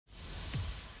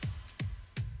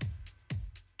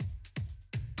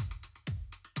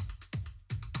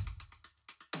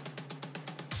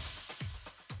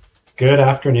Good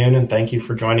afternoon, and thank you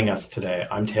for joining us today.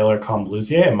 I'm Taylor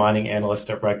Comblusier, a mining analyst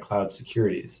at Red Cloud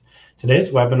Securities. Today's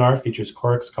webinar features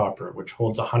Koryx Copper, which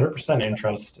holds 100%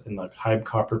 interest in the Hybe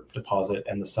copper deposit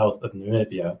in the south of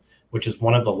Namibia, which is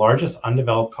one of the largest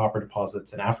undeveloped copper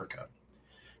deposits in Africa.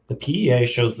 The PEA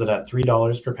shows that at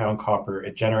 $3 per pound copper,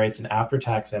 it generates an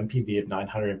after-tax NPV of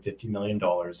 $950 million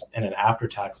and an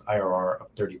after-tax IRR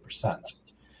of 30%.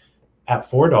 At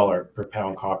 $4 per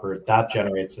pound copper, that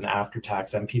generates an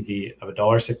after-tax NPV of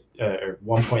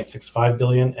 $1.65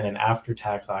 billion and an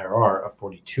after-tax IRR of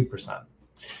 42%.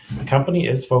 The company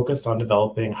is focused on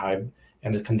developing Hybe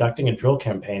and is conducting a drill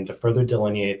campaign to further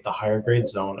delineate the higher grade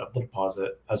zone of the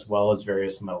deposit, as well as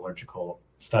various metallurgical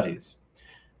studies.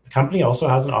 The company also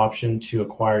has an option to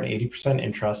acquire an 80%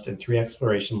 interest in 3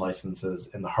 exploration licenses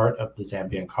in the heart of the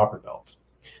Zambian copper belt.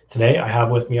 Today, I have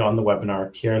with me on the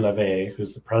webinar Pierre Léveillé,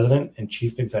 who's the President and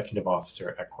Chief Executive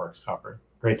Officer at Koryx Copper.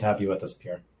 Great to have you with us,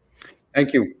 Pierre.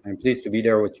 Thank you. I'm pleased to be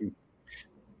there with you.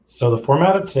 So the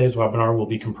format of today's webinar will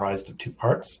be comprised of 2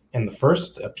 parts. In the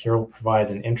first, Pierre will provide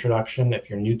an introduction if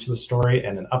you're new to the story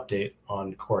and an update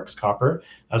on Koryx Copper,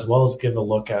 as well as give a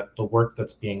look at the work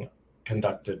that's being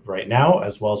conducted right now,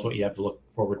 as well as what you have to look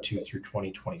forward to through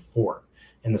 2024.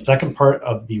 In the second part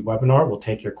of the webinar, we'll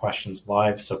take your questions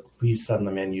live, so please send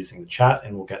them in using the chat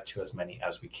and we'll get to as many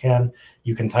as we can.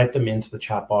 You can type them into the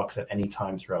chat box at any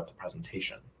time throughout the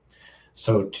presentation.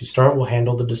 So to start, we'll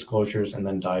handle the disclosures and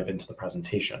then dive into the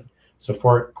presentation. So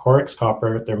for Koryx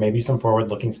Copper, there may be some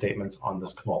forward-looking statements on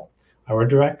this call. I would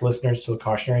direct listeners to the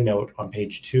cautionary note on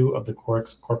page 2 of the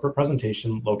Koryx corporate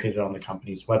presentation located on the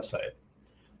company's website.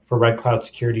 For Red Cloud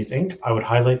Securities, Inc., I would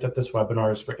highlight that this webinar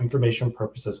is for information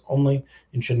purposes only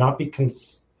and should not be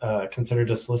considered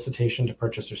a solicitation to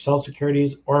purchase or sell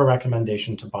securities or a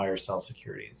recommendation to buy or sell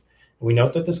securities. And we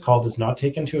note that this call does not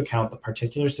take into account the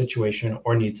particular situation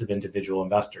or needs of individual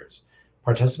investors.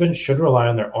 Participants should rely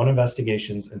on their own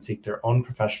investigations and seek their own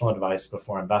professional advice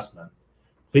before investment.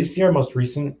 Please see our most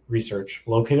recent research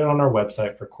located on our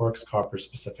website for Koryx Copper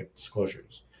specific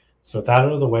disclosures. So with that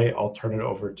out of the way, I'll turn it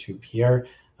over to Pierre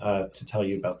to tell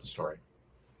you about the story.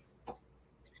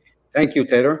 Thank you,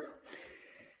 Taylor.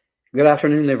 Good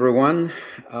afternoon, everyone.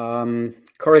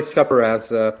 Koryx Copper, as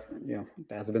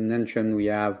been mentioned, we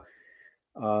have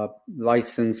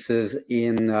licenses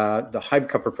in the Hybe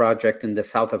copper project in the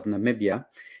south of Namibia,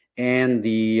 and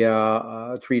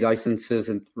the 3 licenses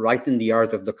right in the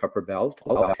heart of the copper belt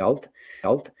in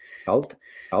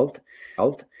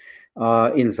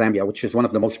Zambia, which is one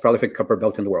of the most prolific copper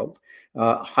belt in the world.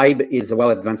 Hybe is a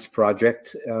well-advanced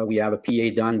project. We have a PA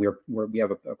done. We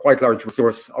have a quite large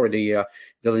resource already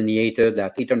delineated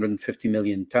at 850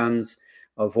 million tons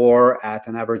of ore at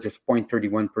an average of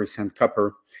 0.31%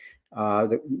 copper.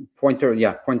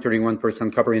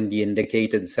 0.31% copper in the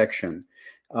indicated section.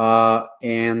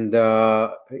 And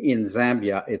in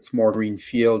Zambia, it's more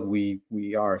greenfield.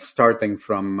 We are starting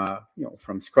from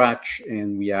scratch,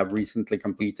 and we have recently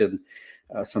completed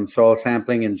some soil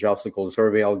sampling and geophysical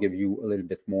survey. I'll give you a little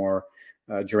bit more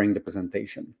during the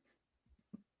presentation.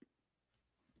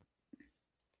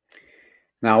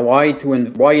 Now, why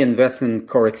invest in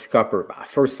Koryx Copper?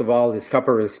 First of all, this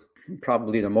copper is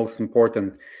probably the most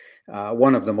important.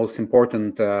 One of the most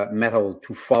important metal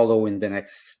to follow in the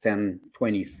next 10,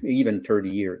 20, even 30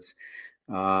 years.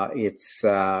 We're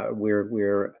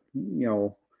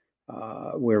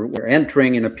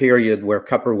entering in a period where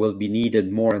copper will be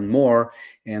needed more and more,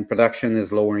 and production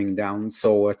is lowering down.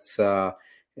 So it's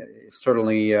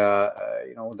certainly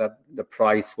that the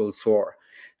price will soar.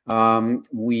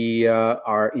 We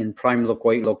are in prime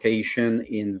location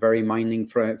in very mining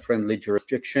friendly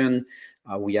jurisdiction.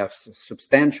 We have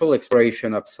substantial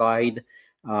exploration upside.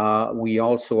 We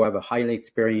also have a highly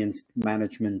experienced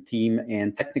management team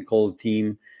and technical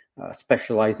team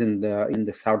specialized in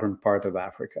the southern part of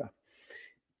Africa.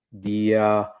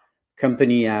 The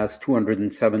company has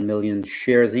 207 million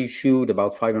shares issued,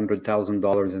 about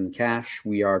 $500,000 in cash.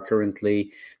 We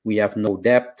have no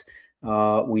debt.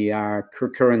 We are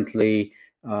currently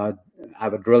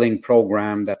have a drilling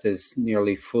program that is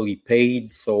nearly fully paid.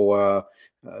 So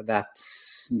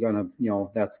that's gonna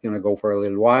go for a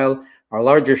little while. Our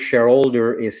largest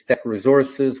shareholder is Tech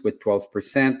Resources with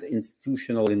 12%.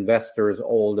 Institutional investors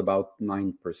hold about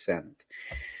 9%.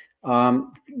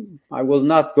 I will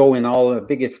not go in all a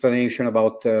big explanation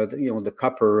about the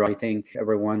copper. I think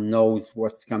everyone knows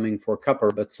what's coming for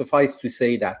copper, but suffice to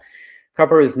say that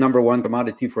copper is #1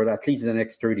 commodity for at least the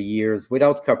next 30 years.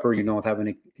 Without copper, you don't have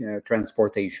any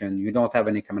transportation, you don't have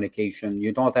any communication,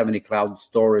 you don't have any cloud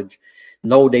storage,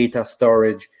 no data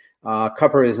storage.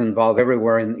 Copper is involved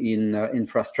everywhere in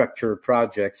infrastructure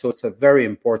projects, so it's a very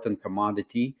important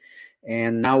commodity.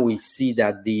 And now we see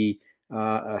that the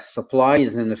supply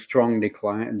is in a strong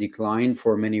decline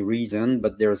for many reasons,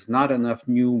 but there's not enough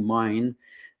new mines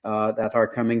that are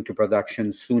coming to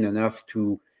production soon enough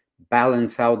to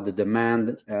balance out the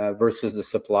demand versus the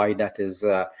supply that is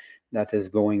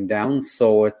going down.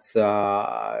 So it's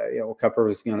copper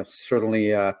is going to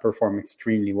certainly perform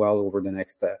extremely well over the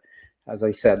next, as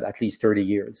I said, at least 30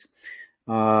 years.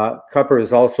 Copper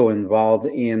is also involved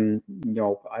in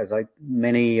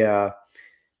many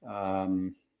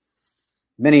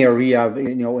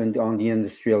areas on the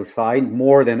industrial side,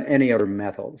 more than any other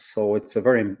metal. So it's a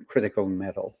very critical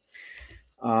metal.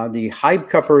 The Hive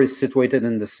copper is situated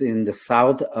in the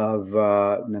south of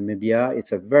Namibia.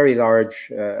 It's a very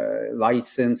large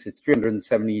license. It's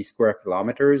 370 square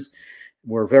kilometers.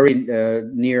 We're very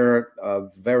near a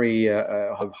very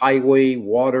highway,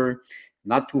 water,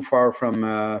 not too far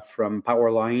from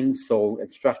power lines. So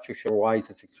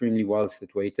infrastructure-wise, it's extremely well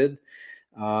situated.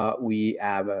 We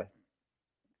have a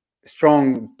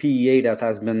strong PEA that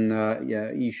has been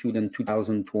issued in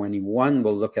 2021.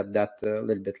 We'll look at that a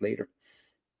little bit later.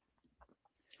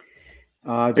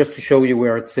 Just to show you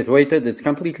where it's situated, it's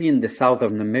completely in the south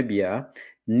of Namibia,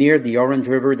 near the Orange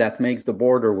River that makes the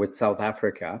border with South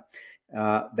Africa.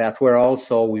 That's where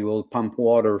also we will pump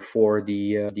water for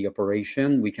the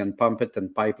operation. We can pump it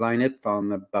and pipeline it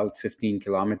on about 15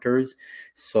 kilometers.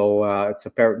 So it's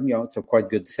a quite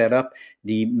good setup.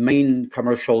 The main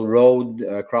commercial road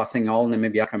crossing all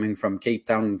Namibia, coming from Cape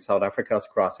Town in South Africa, is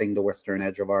crossing the western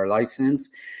edge of our license.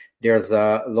 There's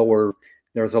a low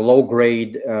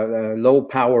grade, low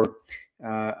power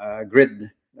grid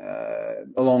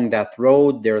along that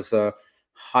road. There's a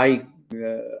high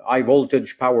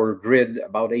voltage power grid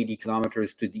about 80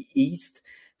 kilometers to the east.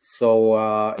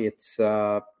 So it's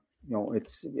from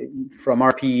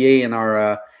our PEA and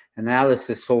our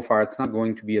analysis so far, it's not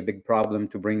going to be a big problem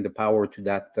to bring the power to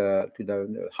that to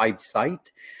the Hive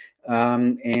site.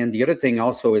 And the other thing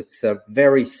also, it's a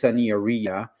very sunny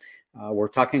area. We're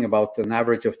talking about an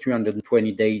average of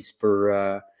 320 days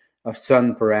of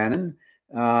sun per annum.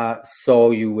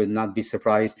 So you would not be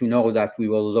surprised to know that we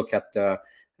will look at the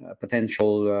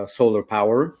potential solar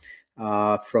power.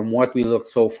 From what we looked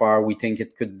so far, we think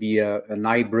it could be an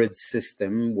hybrid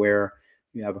system where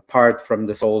you have a part from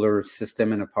the solar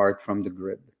system and a part from the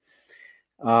grid.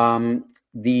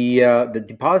 The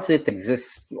deposit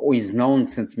exists, is known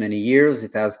since many years.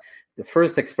 It has the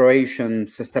first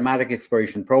systematic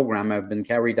exploration program have been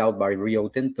carried out by Rio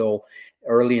Tinto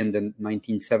early in the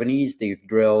 1970s. They've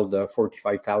drilled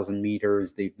 45,000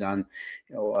 meters. They've done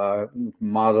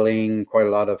modeling, quite a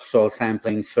lot of soil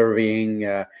sampling,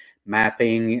 surveying,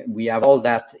 mapping. We have all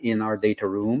that in our data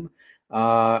room.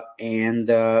 And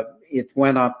it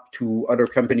went up to other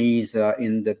companies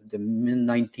in the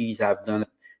mid-90s. Have done,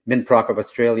 Minproc of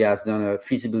Australia has done a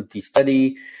feasibility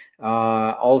study.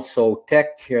 Also,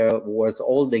 Teck was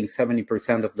holding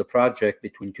 70% of the project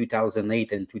between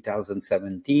 2008 and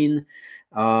 2017.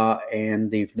 And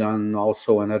they've done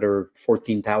also another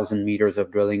 14,000 meters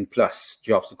of drilling plus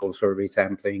geophysical survey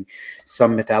sampling,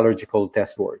 some metallurgical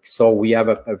test work. So we have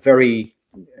a very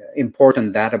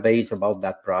important database about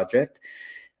that project.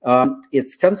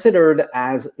 It's considered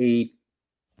as a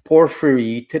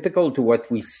porphyry, typical to what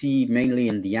we see mainly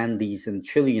in the Andes in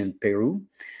Chile and Peru.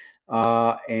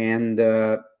 In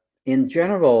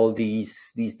general,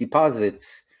 these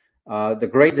deposits, the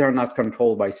grades are not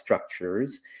controlled by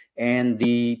structures. And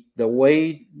the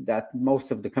way that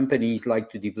most of the companies like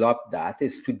to develop that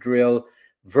is to drill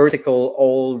vertical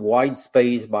hole, wide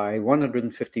space by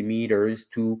 150 meters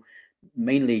to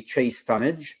mainly chase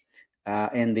tonnage,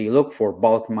 and they look for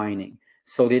bulk mining.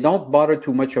 So they don't bother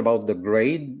too much about the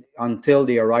grade until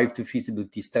they arrive to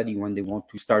feasibility study, when they want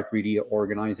to start really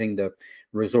organizing the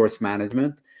resource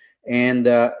management. And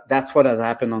that's what has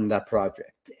happened on that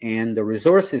project. And the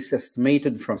resource is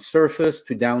estimated from surface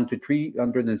to down to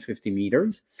 350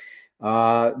 meters.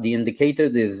 The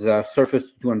indicated is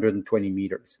surface to 220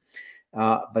 meters.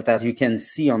 But as you can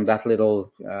see on that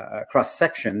little cross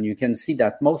section, you can see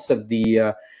that most of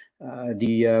the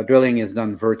drilling is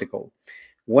done vertical.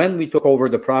 When we took over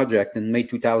the project in May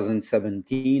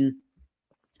 2017,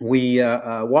 we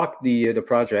walked the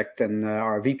project, and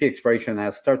our VP Exploration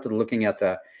has started looking at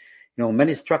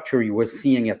many structure you were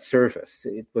seeing at surface.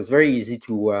 It was very easy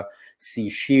to see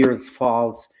shears,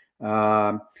 faults,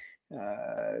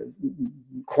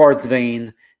 quartz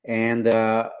vein, and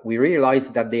we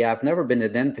realized that they have never been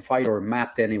identified or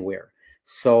mapped anywhere.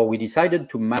 So we decided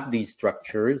to map these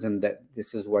structures, and that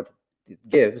this is what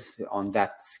gives on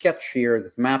that sketch here,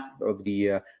 this map of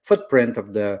the footprint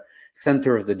of the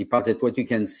center of the deposit, what you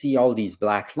can see, all these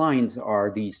black lines are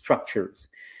these structures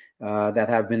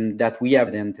that we have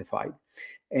identified.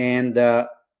 And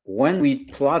when we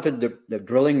plotted the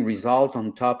drilling result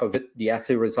on top of it, the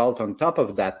assay result on top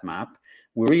of that map,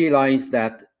 we realized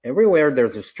that everywhere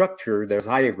there's a structure, there's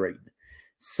higher grade.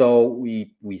 So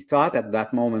we thought at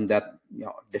that moment that, you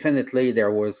know, definitely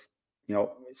there was, you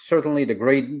know, certainly the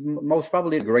grade, most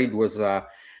probably the grade was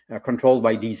controlled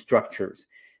by these structures.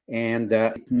 And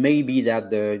it may be that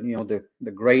the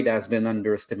grade has been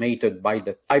underestimated by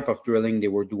the type of drilling they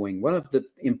were doing. One of the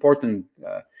important,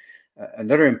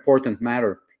 another important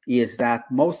matter is that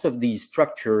most of these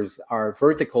structures are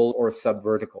vertical or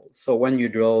subvertical. So when you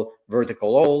drill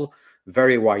vertical hole,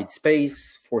 very wide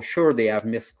space, for sure they have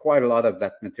missed quite a lot of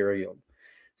that material.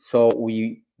 So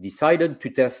we decided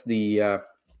to test the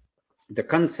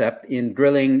concept in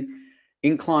drilling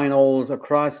incline holes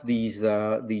across these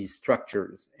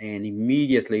structures, and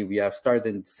immediately we have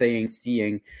started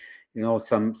seeing, you know,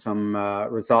 some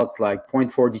results like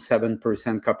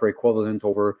 0.47% copper equivalent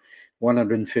over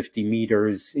 150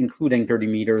 meters, including 30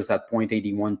 meters at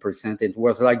 0.81%. It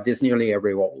was like this nearly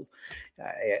every hole,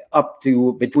 up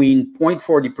to between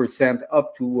 0.40%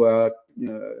 up to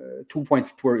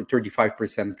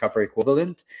 2.35% copper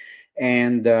equivalent.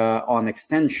 And on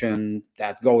extension,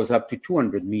 that goes up to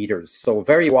 200 meters. So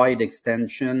very wide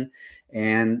extension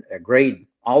and a grade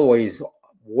always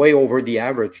way over the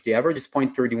average. The average is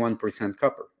 0.31%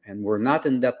 copper, and we're not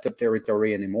in that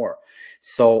territory anymore.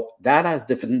 So that has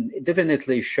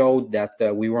definitely showed that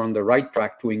we were on the right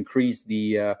track to increase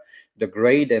the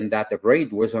grade, and that the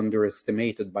grade was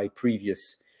underestimated by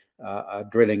previous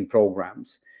drilling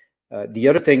programs. The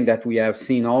other thing that we have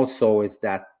seen also is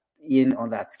that on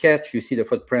that sketch, you see the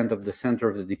footprint of the center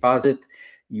of the deposit.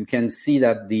 You can see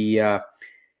that the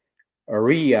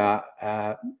area,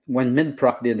 when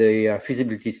Minproc did a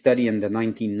feasibility study in the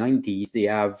 1990s, they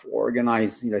have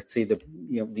organized, let's say,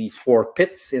 these 4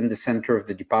 pits in the center of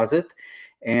the deposit,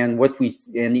 and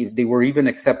they were even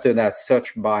accepted as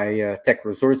such by Teck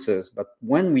Resources. But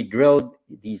when we drilled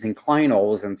these incline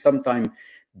holes, and sometime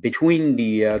between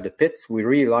the pits, we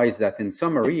realized that in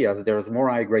some areas there's more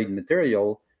high-grade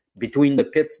material between the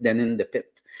pits than in the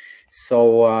pit.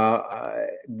 So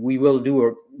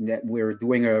we're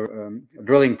doing a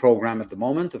drilling program at the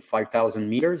moment of 5,000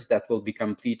 meters that will be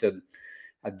completed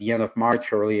at the end of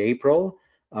March, early April.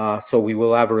 So we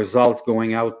will have results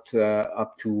going out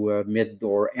up to mid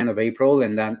or end of April.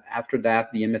 And then after that,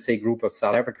 the MSA group of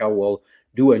South Africa will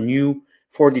do a new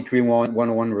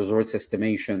 43-101 resource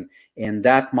estimation. And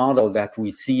that model that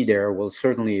we see there will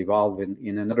certainly evolve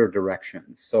in another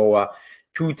direction. So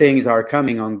 2 things are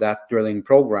coming on that drilling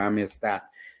program is that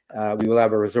we will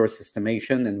have a resource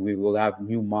estimation and we will have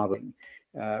new modeling,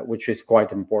 which is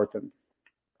quite important.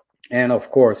 And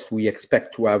of course, we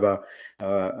expect to have a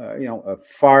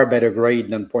far better grade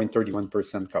than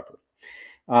 0.31% copper.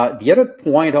 The other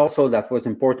point also that was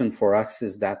important for us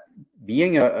is that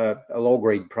being a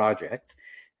low-grade project,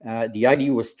 the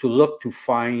idea was to look to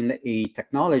find a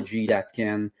technology that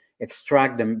can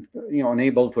extract them,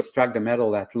 enable to extract the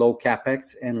metal at low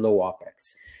capex and low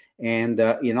opex. And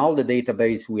in all the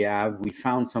database we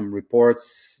found some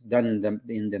reports done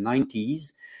in the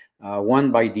 90s,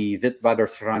 one by the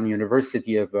Witwatersrand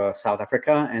University of South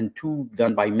Africa, and 2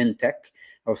 done by Mintech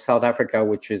of South Africa,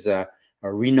 which is a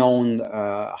renowned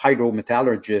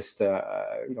hydrometallurgist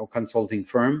consulting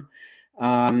firm.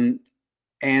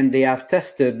 And they have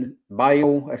tested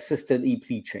bio-assisted heap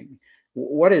leaching.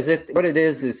 What is it? What it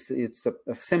is it's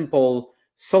a simple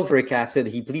sulfuric acid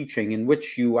heap leaching in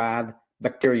which you add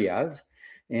bacteria,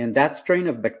 and that strain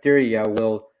of bacteria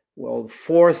will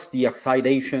force the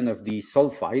oxidation of the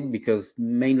sulfide, because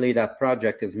mainly that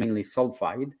project is mainly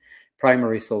sulfide,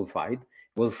 primary sulfide,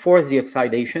 will force the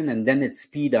oxidation, and then it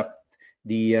speed up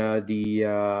the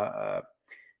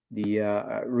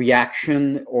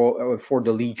reaction or for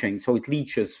the leaching, so it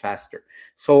leaches faster.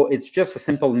 So it's just a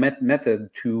simple method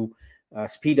to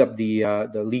speed up the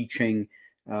leaching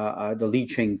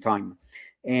time,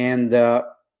 and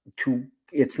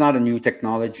it's not a new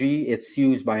technology. It's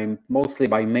used mostly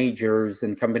by majors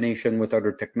in combination with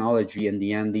other technology in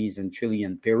the Andes in Chile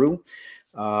and Peru.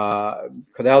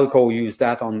 Codelco used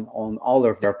that on all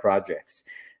of their projects.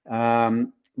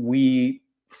 We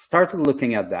started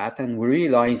looking at that, and we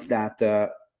realized that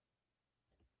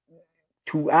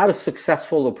to have a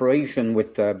successful operation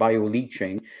with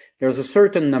bioleaching, there's a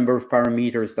certain number of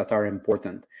parameters that are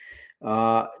important.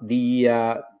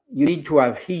 You need to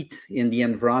have heat in the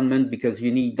environment, because you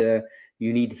need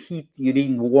you need heat, you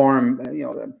need warm,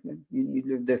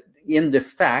 in the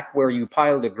stack where you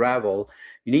pile the gravel,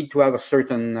 you need to have a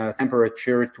certain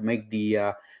temperature to make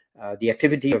the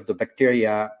activity of the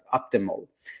bacteria optimal.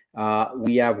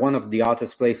 We have one of the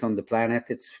hottest places on the planet.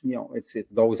 It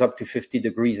goes up to 50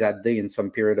 degrees that day in some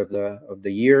period of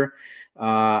the year.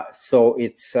 So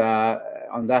it's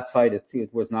on that side,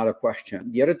 it was not a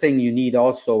question. The other thing you need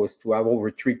also is to have over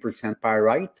 3%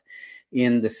 pyrite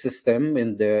in the system,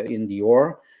 in the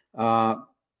ore,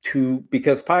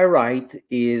 because pyrite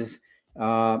is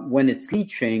when it's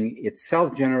leaching, it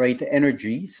self-generate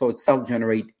energy, so it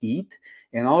self-generate heat.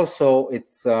 And also,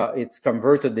 it's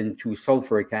converted into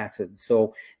sulfuric acid,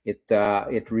 so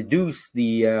it reduces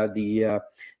the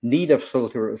need of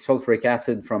sulfuric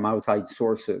acid from outside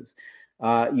sources.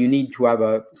 You need to have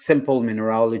a simple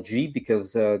mineralogy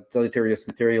because deleterious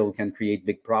material can create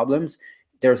big problems.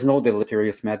 There's no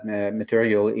deleterious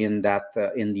material in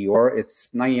the ore.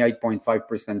 It's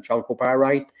 98.5%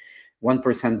 chalcopyrite,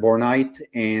 1% bornite,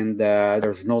 and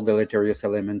there's no deleterious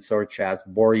elements such as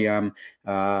borium,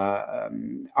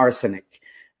 arsenic.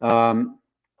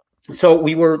 So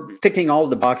we were ticking all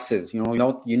the boxes. You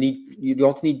don't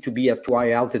need to be at too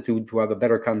high altitude to have a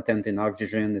better content in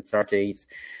oxygen. It's our case.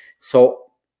 So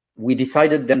we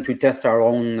decided then to test our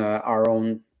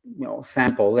own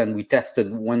sample, and we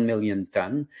tested 1 million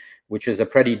ton, which is a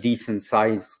pretty decent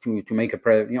size to make a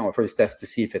first test to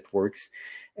see if it works.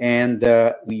 And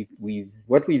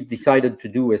what we've decided to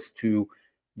do is to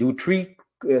do 3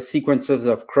 sequences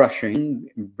of crushing,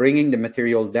 bringing the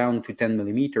material down to 10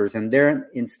 millimeters, and then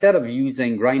instead of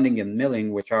using grinding and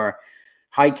milling, which are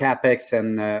high capex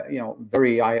and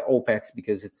very high opex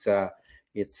because it's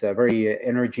very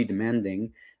energy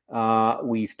demanding,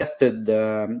 we've tested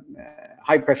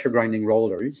high pressure grinding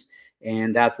rollers,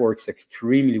 and that works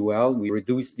extremely well. We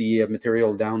reduced the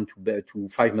material down to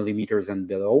 5 millimeters and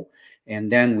below,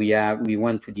 and then we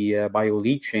went to the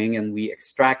bio-leaching, and we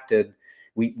extracted.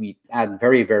 We had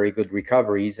very, very good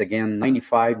recoveries. Again,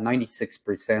 95,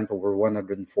 96% over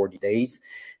 140 days.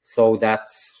 So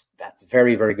that's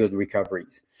very, very good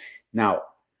recoveries. Now,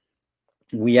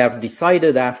 we have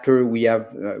decided after we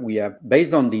have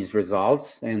based on these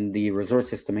results and the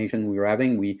resource estimation we were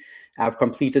having, we have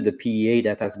completed the PEA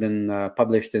that has been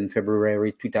published in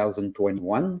February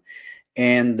 2021.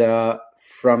 And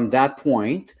from that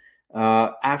point,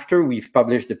 after we've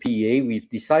published the PEA, we've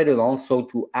decided also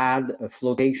to add a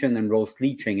flotation and roast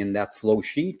leaching in that flow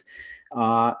sheet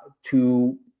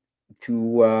to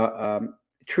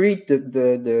treat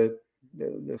the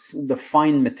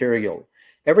fine material.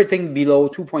 Everything below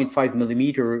 2.5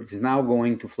 millimeters is now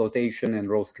going to flotation and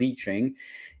roast leaching,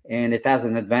 and it has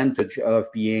an advantage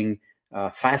of being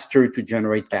faster to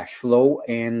generate cash flow,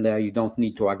 and you don't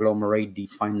need to agglomerate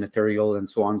these fine material and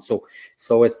so on.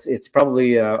 So it's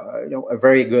probably a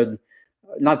very good,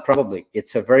 not probably,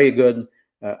 it's a very good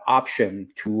option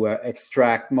to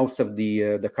extract most of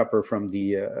the copper from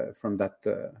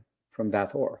that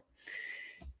ore.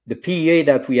 The PEA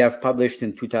that we have published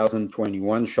in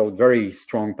 2021 showed very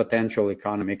strong potential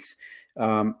economics.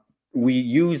 We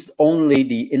used only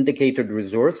the indicated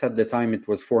resource. At the time, it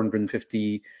was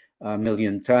 450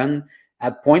 million ton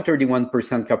at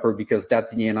 0.31% copper, because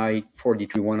that's the NI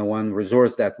 43-101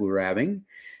 resource that we were having.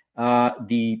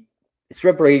 The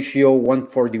strip ratio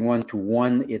 141 to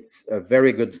 1. It's a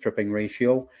very good stripping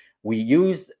ratio. We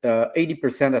used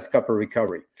 80% as copper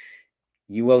recovery.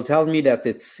 You will tell me that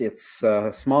it's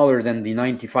smaller than the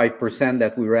 95%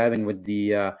 that we were having with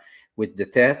the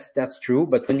test. That's true,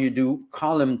 but when you do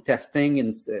column testing,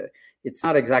 it's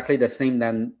not exactly the same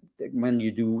than when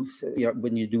you do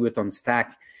it on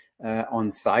stack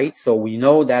on site. So we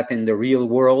know that in the real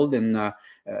world, in a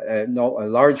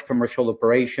large commercial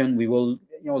operation, we will,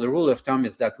 the rule of thumb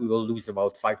is that we will lose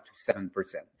about 5 to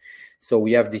 7%. So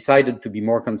we have decided to be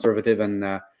more conservative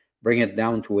and bring it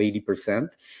down to 80%.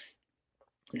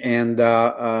 And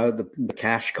the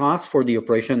cash cost for the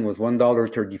operation was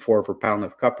 $1.34 per pound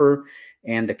of copper,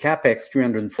 and the capex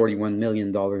 $341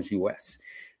 million US.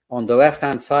 On the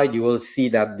left-hand side, you will see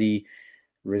that the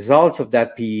results of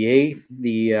that PEA,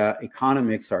 the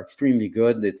economics are extremely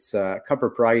good. It's copper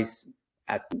price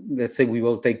at, let's say we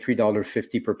will take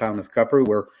 $3.50 per pound of copper.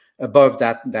 We're above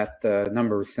that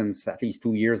number since at least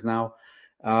 2 years now.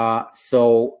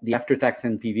 So the after-tax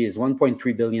NPV is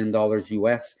 $1.3 billion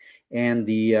US, and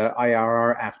the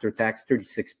IRR after tax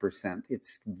 36%.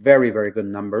 It's very, very good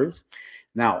numbers.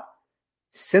 Now,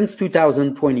 since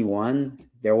 2021,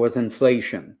 there was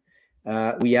inflation.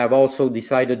 We have also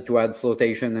decided to add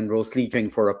flotation and roast leaching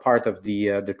for a part of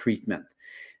the treatment.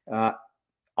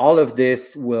 All of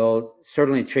this will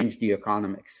certainly change the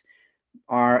economics.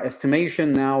 Our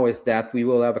estimation now is that we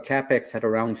will have a capex at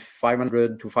around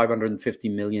 $500 to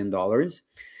 $550 million.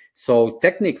 So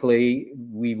technically,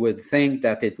 we would think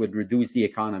that it would reduce the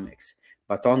economics.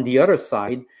 But on the other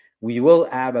side, we will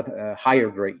have a higher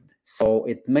grade. So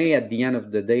it may, at the end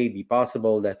of the day, be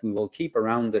possible that we will keep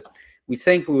around we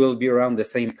think we will be around the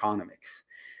same economics.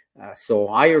 So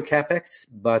higher capex,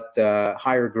 but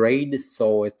higher grade.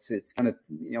 So it's going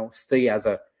to stay as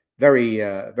a very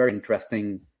very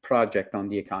interesting project on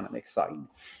the economic side.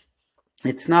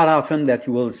 It's not often that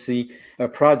you will see a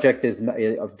project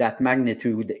of that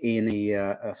magnitude in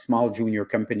a small junior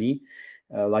company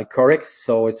like Koryx.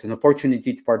 So it's an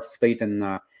opportunity to participate in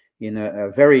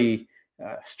a very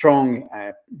strong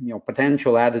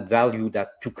potential added value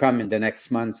that to come in the next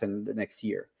months and the next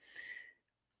year.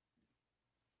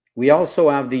 We also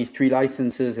have these 3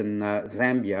 licenses in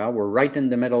Zambia. We're right in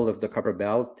the middle of the copper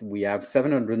belt. We have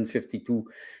 752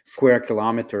 square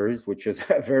kilometers, which is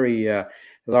a very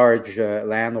large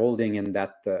land holding in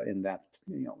that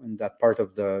part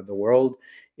of the world.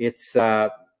 It's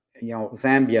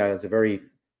Zambia is a very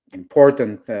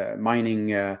important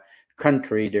mining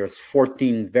country. There's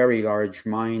 14 very large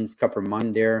mines, copper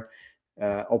mine there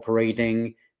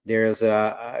operating. There's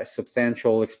a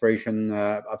substantial exploration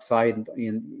upside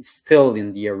still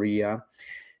in the area.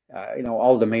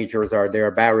 All the majors are there: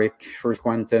 Barrick, First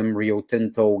Quantum, Rio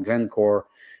Tinto, Glencore,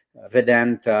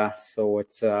 Vedanta. So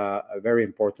it's a very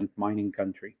important mining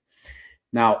country.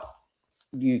 Now,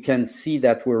 you can see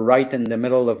that we're right in the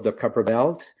middle of the copper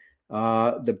belt.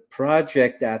 The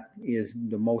project that is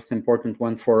the most important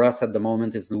one for us at the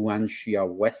moment is Luanshya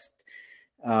West.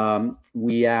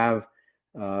 We have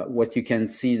what you can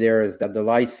see there is that the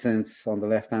license on the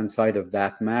left-hand side of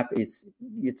that map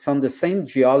it's on the same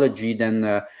geology than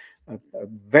a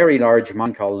very large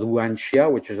mine called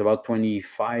Luanshya, which is about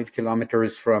 25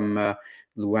 kilometers from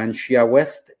Luanshya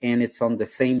West, and it's on the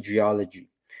same geology.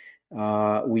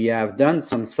 We have done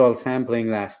some soil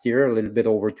sampling last year, a little bit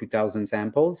over 2,000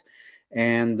 samples,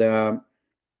 and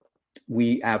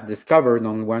we have discovered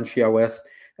on Luanshya West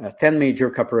 10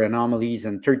 major copper anomalies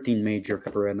and 13 major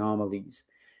copper anomalies.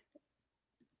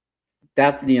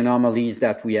 That's the anomalies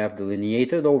that we have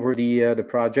delineated over the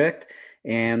project,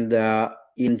 and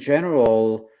in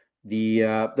general,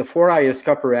 the 4 highest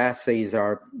copper assays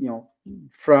are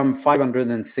from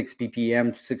 506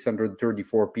 ppm to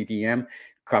 634 ppm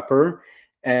copper.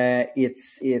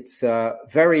 It's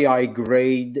very high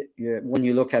grade when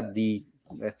you look at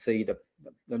let's say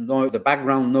the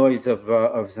background noise of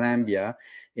Zambia.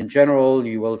 In general,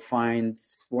 you will find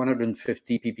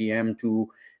 150 ppm to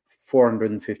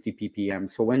 450 ppm.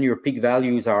 So when your peak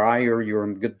values are higher, you're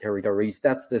in good territories.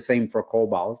 That's the same for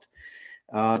cobalt.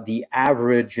 The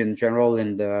average in general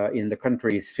in the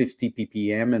country is 50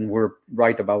 ppm, and we're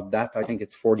right about that. I think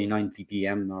it's 49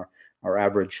 ppm our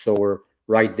average. So we're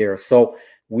right there. So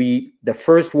the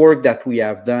first work that we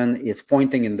have done is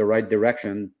pointing in the right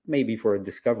direction, maybe for a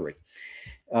discovery.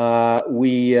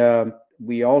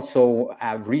 We also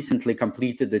have recently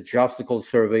completed the geophysical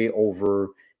survey over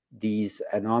these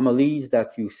anomalies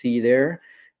that you see there.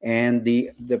 And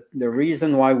the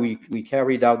reason why we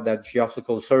carried out that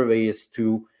geophysical survey is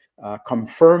to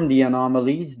confirm the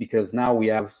anomalies, because now we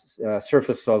have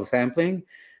surface soil sampling.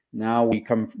 Now we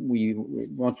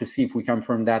want to see if we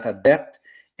confirm that at depth,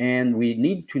 and we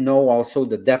need to know also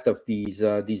the depth of these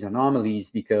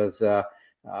anomalies, because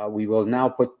we will now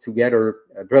put together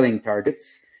drilling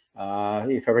targets.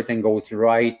 If everything goes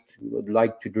right, we would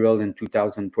like to drill in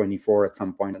 2024 at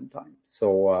some point in time.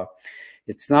 So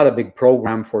it's not a big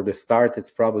program for the start. It's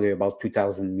probably about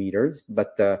 2,000 meters,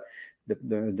 but the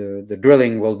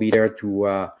drilling will be there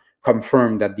to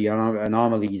confirm that the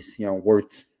anomalies,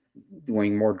 worth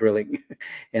doing more drilling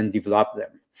and develop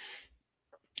them.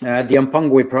 The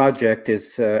Mpongwe project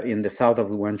is in the south of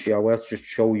Luanshya West. Just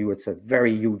show you, it's a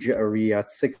very huge area,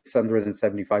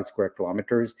 675 square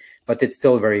kilometers, but it's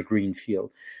still a very green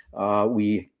field.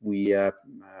 We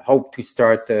hope to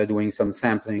start doing some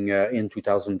sampling in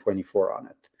 2024 on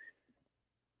it.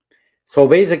 So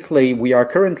basically, we are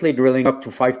currently drilling up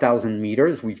to 5,000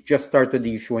 meters. We've just started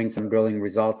issuing some drilling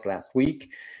results last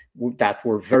week that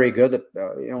were very good.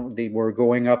 They were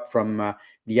going up from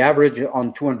the average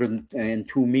on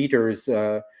 202 meters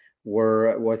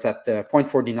was at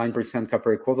 0.49%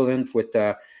 copper equivalent, with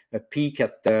a peak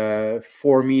at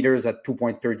 4 meters at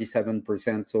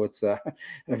 2.37%. So it's a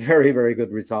very, very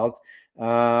good result.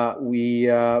 We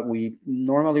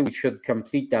normally should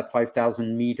complete that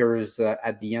 5,000 meters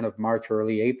at the end of March,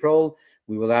 early April.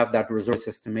 We will have that resource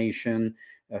estimation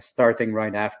starting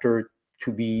right after,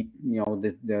 to be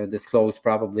disclosed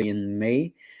probably in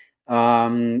May.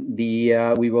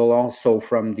 We will also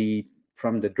from the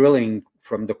drilling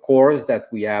from the cores that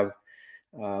we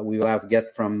will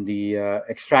get from the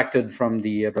extracted from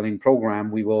the drilling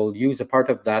program. We will use a part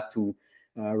of that to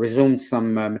resume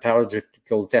some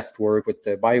metallurgical test work with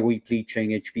the bioheat leaching,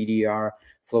 HPDR,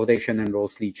 flotation, and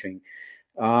rose leaching.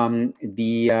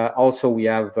 Also we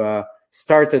have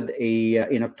started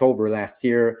in October last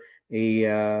year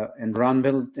a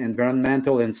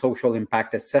environmental and social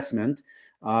impact assessment.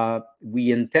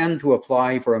 We intend to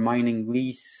apply for a mining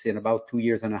lease in about 2.5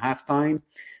 years time,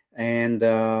 and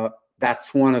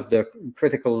that's one of the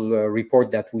critical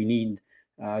report that we need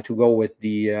to go with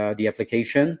the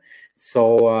application.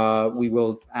 So we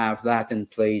will have that in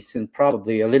place in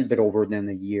probably a little bit over than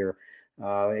a year.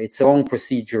 It's a long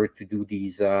procedure to do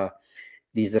these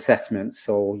assessments,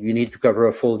 so you need to cover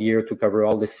a full year to cover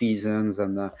all the seasons,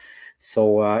 and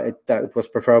so it was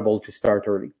preferable to start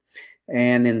early.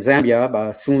 And in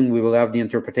Zambia, soon we will have the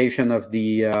interpretation of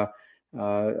the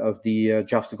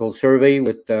geophysical survey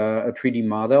with a 3D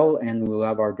model, and we will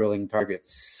have our drilling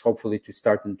targets, hopefully to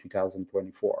start in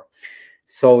 2024.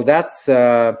 So that's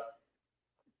the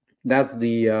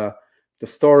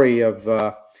story of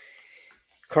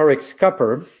Koryx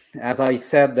Copper. As I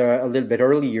said a little bit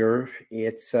earlier,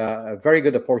 it's a very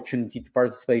good opportunity to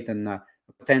participate in a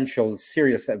potential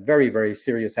serious, a very, very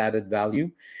serious added value,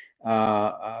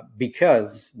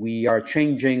 because we are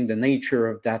changing the nature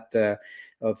of that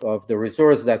of the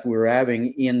resource that we're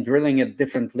having in drilling it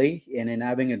differently and in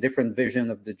having a different vision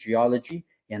of the geology,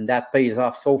 and that pays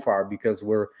off so far because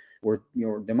we're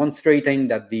demonstrating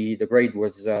that the grade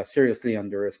was seriously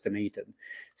underestimated.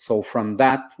 So from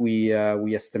that we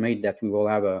estimate that we will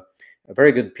have a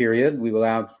very good period. We will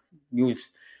have news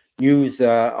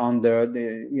on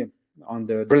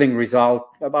the drilling result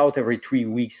about every 3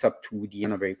 weeks up to the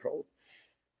end of April.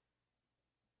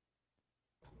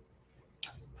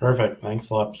 Perfect.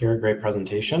 Thanks a lot, Pierre. Great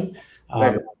presentation.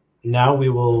 Now we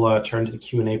will turn to the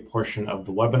Q&A portion of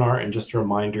the webinar, and just a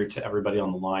reminder to everybody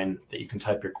on the line that you can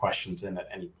type your questions in at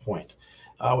any point.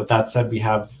 With that said, we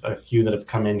have a few that have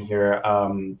come in here.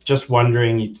 Just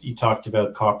wondering, you talked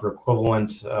about copper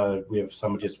equivalent. We have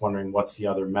somebody just wondering what's the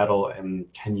other metal,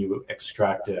 and can you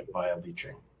extract it via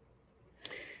leaching?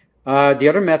 The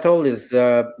other metal is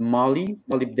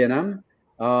molybdenum.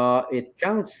 It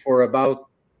counts for about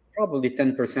probably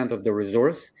 10% of the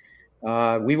resource.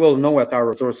 We will know at our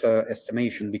resource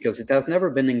estimation because it has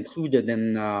never been included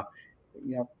in.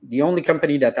 The only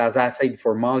company that has assayed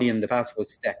for moly in the past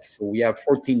was Teck. So we have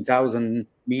 14,000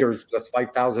 meters plus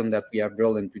 5,000 that we have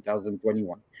drilled in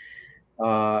 2021,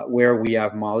 where we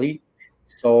have moly.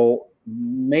 So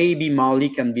maybe moly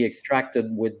can be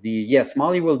extracted with the, yes,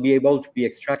 moly will be able to be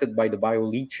extracted by the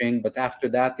bioleaching, but after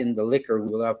that in the liquor,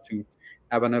 we'll have to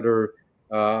have another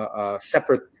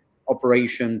separate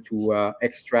operation to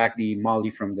extract the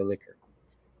moly from the liquor.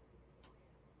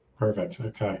 Perfect.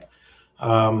 Okay.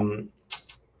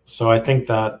 So I think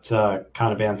that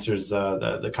kind of answers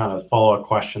the kind of follow-up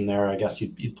question there. I guess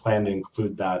you'd plan to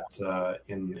include that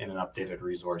in an updated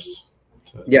resource.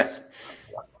 Yes.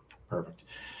 Perfect.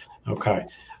 Okay.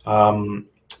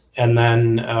 And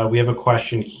then we have a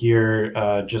question here,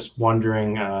 just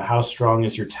wondering how strong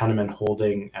is your tenement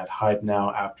holding at Hyde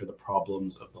now after the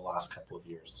problems of the last couple of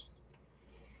years?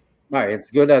 Right,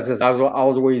 it's good as it's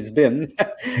always been.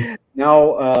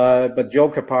 Now, but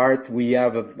joke apart, we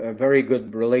have a very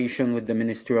good relation with the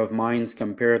Ministry of Mines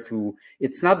compared to,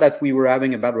 it's not that we were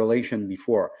having a bad relation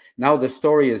before. Now the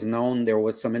story is known. There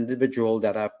was some individual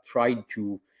that have tried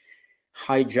to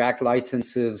hijack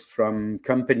licenses from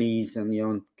companies and,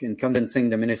 and convincing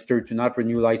the minister to not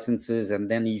renew licenses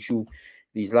and then issue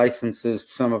these licenses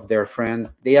to some of their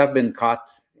friends. They have been caught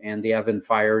and they have been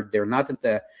fired. They're not at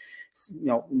the,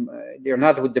 they're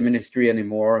not with the ministry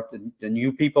anymore. The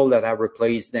new people that have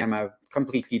replaced them have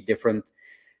completely different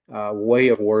way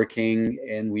of working,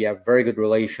 and we have very good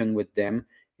relation with them.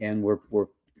 And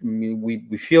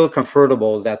we feel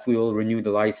comfortable that we will renew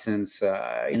the license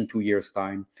in 2 years'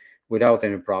 time without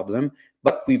any problem.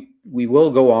 But we will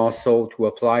go also to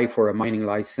apply for a mining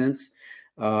license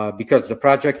because the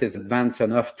project is advanced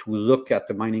enough to look at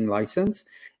the mining license,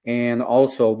 and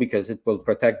also because it will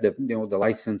protect the the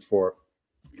license for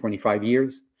 25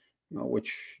 years,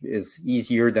 which is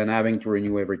easier than having to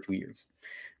renew every 2 years.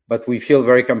 But we feel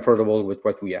very comfortable with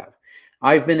what we have.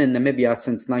 I've been in Namibia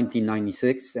since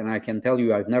 1996, and I can tell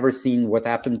you I've never seen what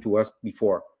happened to us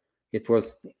before. It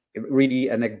was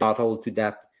really anecdotal to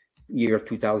that year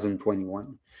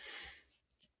 2021.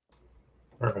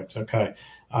 Perfect. Okay.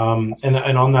 And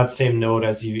on that same note,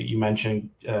 as you mentioned,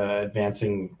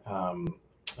 advancing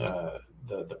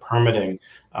the permitting.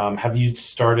 Have you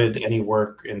started any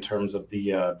work in terms of the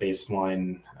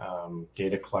baseline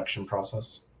data collection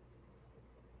process?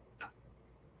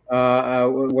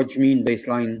 What do you mean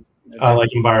baseline? Like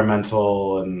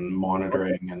environmental and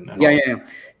monitoring and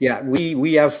yeah.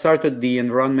 We have started the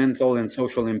environmental and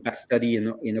social impact study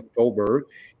in October.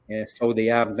 So they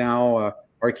have now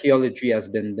archaeology has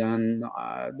been done.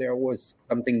 There was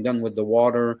something done with the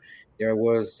water. There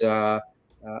was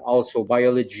also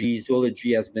biology,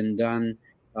 zoology has been done.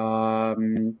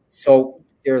 So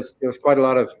there's quite a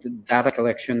lot of data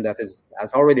collection that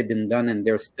has already been done, and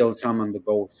there's still some on the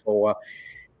go. So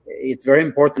it's very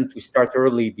important to start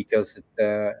early because,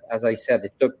 as I said,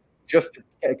 it took just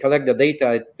to collect the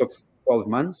data. It took 12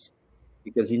 months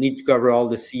because you need to cover all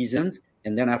the seasons,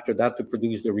 and then after that to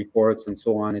produce the reports and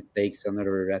so on, it takes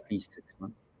another at least 6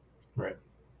 months. Right.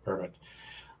 Perfect.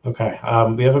 Okay.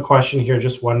 We have a question here,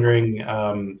 just wondering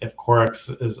if Koryx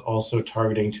is also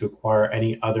targeting to acquire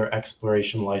any other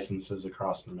exploration licenses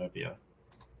across Namibia.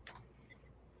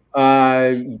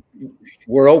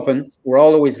 We're open. We're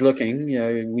always looking.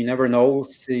 We never know.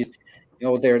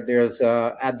 There's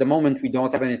at the moment we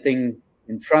don't have anything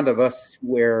in front of us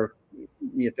where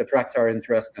it attracts our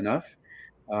interest enough.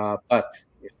 But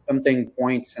if something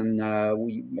points and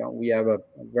we have a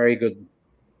very good,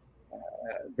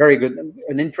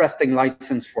 an interesting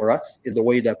license for us in the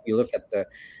way that we look at the,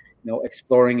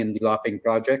 exploring and developing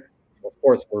project. So of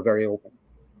course, we're very open.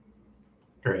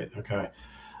 Great. Okay.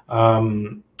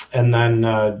 And then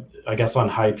I guess on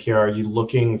Pierre, are you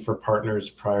looking for partners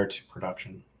prior to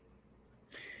production?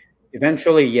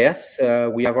 Eventually, yes.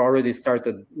 We have already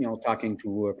started, talking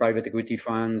to private equity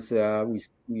funds.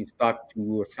 We've talked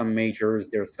to some majors.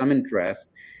 There's some interest.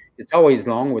 It's always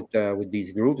long with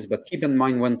these groups, but keep in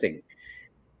mind one thing.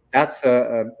 That's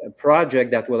a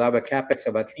project that will have a capex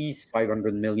of at least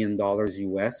 $500 million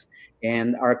US,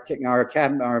 and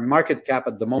our market cap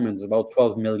at the moment is about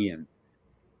 12 million.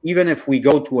 Even if we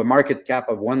go to a market cap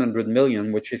of 100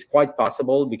 million, which is quite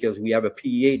possible because we have a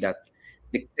PEA that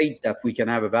dictates that we can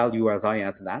have a value as high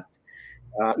as that,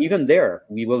 even there,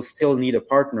 we will still need a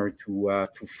partner to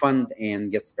fund and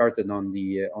get started on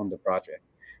the project.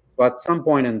 So at some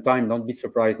point in time, don't be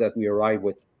surprised that we arrive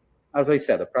with, as I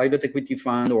said, a private equity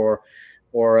fund or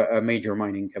a major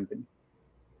mining company.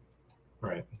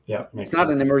 Right. Yeah. It's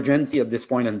not an emergency at this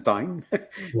point in time,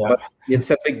 but it's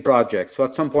a big project. So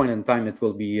at some point in time, it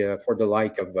will be for the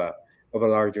like of a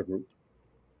larger group.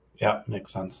 Yeah, makes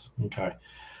sense. Okay.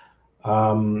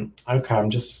 Okay. I'm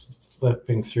just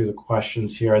flipping through the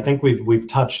questions here. I think we've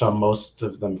touched on most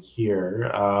of them here.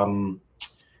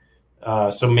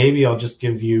 So maybe I'll just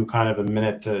give you kind of a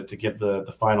minute to give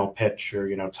the final pitch or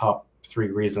top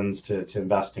 3 reasons to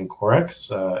invest in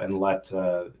Koryx, and let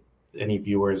any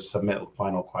viewers submit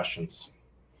final questions.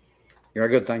 Very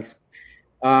good, thanks.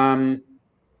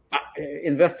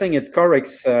 Investing at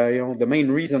Koryx, the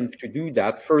main reason to do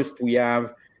that, first, we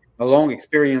have a long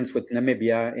experience with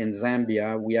Namibia and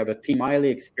Zambia. We have a team highly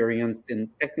experienced in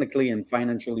technically and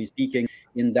financially speaking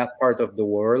in that part of the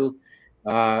world.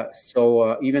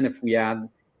 So even if we had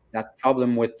that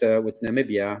problem with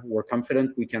Namibia, we're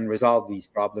confident we can resolve these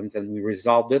problems, and we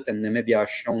resolved it. And Namibia has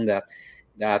shown that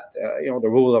the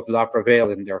rule of law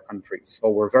prevails in their country. So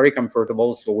we're very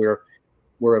comfortable. So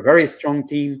we're a very strong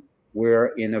team. We're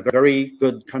in a very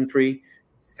good country.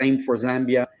 Same for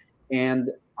Zambia. And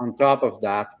on top of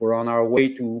that, we're on our way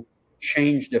to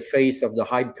change the face of the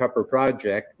Hyde Copper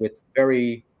project with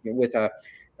a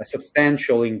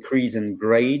substantial increase in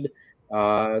grade.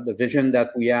 The vision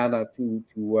that we had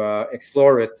to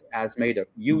explore it has made a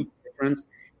huge difference,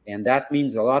 and that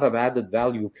means a lot of added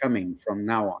value coming from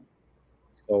now on.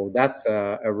 So that's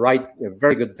a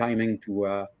very good timing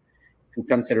to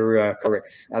consider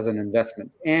Koryx as an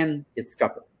investment, and it's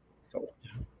copper. So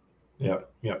yeah,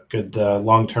 good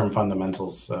long-term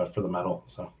fundamentals for the metal.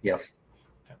 So yes.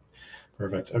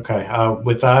 Perfect. Okay.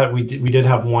 With that, we did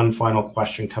have one final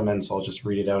question come in, so I'll just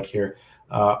read it out here.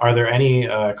 Are there any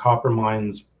copper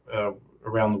mines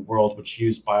around the world which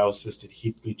use bio-assisted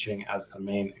heap leaching as the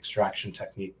main extraction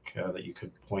technique that you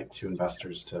could point to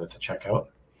investors to check out?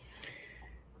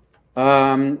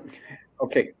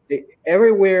 Okay.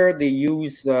 Everywhere they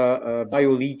use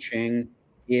bio-leaching,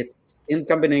 it's in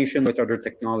combination with other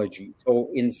technology. So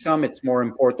in some it's more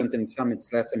important, in some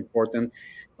it's less important.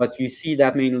 But you see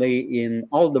that mainly in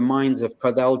all the mines of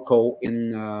Codelco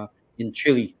in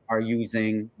Chile are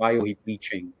using bio-heap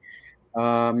leaching.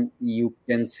 You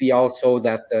can see also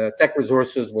that Tech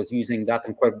Resources was using that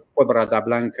in Quebrada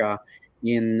Blanca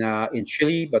in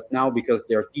Chile, but now because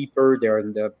they're deeper, they're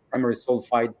in the primary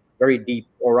sulfide, very deep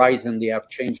horizon, they have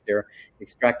changed their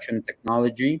extraction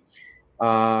technology.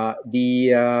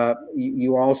 You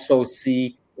also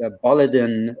see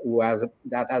Boliden,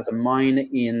 that has a mine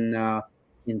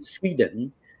in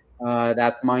Sweden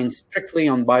that mines strictly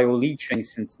on bioleaching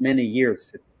since many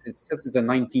years. It's since the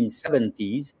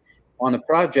 1970s on a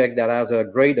project that has a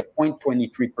grade of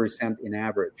 0.23% in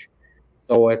average.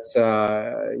 So it's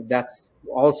that's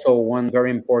also one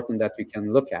very important that you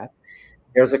can look at.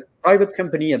 There's a private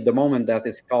company at the moment that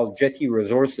is called Jetty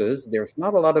Resources. There's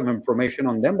not a lot of information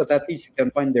on them, but at least you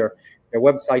can find their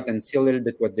website and see a little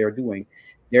bit what they're doing.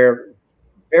 They're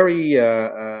very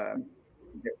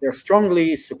they're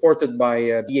strongly supported by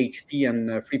BHP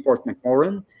and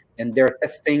Freeport-McMoRan, and they're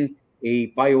testing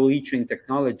a bioleaching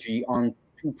technology on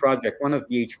two projects, one of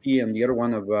BHP and the other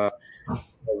one of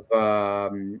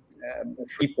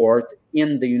Freeport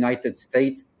in the United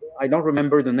States. I don't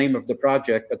remember the name of the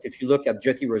project, but if you look at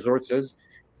Jetty Resources,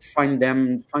 find their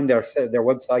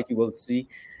website, you will see,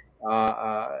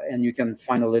 and you can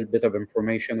find a little bit of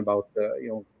information about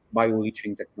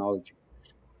bioleaching technology.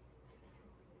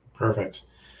 Perfect.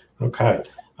 Okay.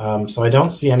 So I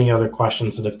don't see any other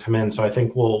questions that have come in, so I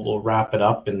think we'll wrap it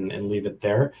up and leave it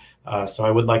there. So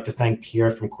I would like to thank Pierre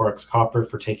from Koryx Copper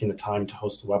for taking the time to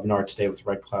host the webinar today with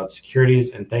Red Cloud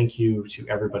Securities, and thank you to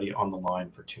everybody on the line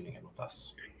for tuning in with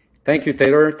us. Thank you,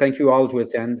 Taylor. Thank you all to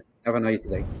attend. Have a nice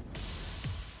day.